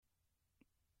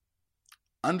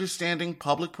Understanding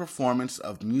Public Performance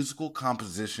of Musical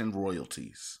Composition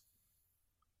Royalties.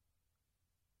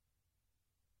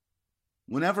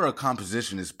 Whenever a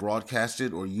composition is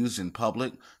broadcasted or used in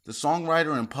public, the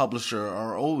songwriter and publisher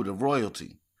are owed a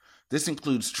royalty. This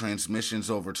includes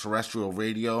transmissions over terrestrial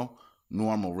radio,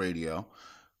 normal radio,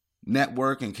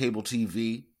 network and cable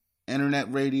TV,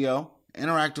 internet radio,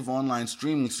 interactive online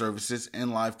streaming services,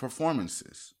 and live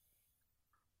performances.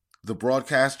 The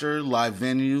broadcaster, live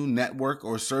venue, network,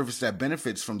 or service that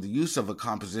benefits from the use of a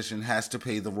composition has to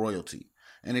pay the royalty.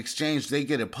 In exchange, they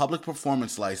get a public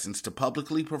performance license to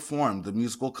publicly perform the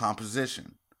musical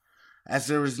composition. As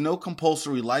there is no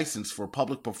compulsory license for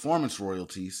public performance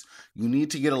royalties, you need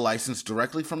to get a license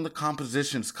directly from the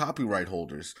composition's copyright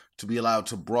holders to be allowed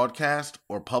to broadcast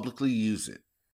or publicly use it.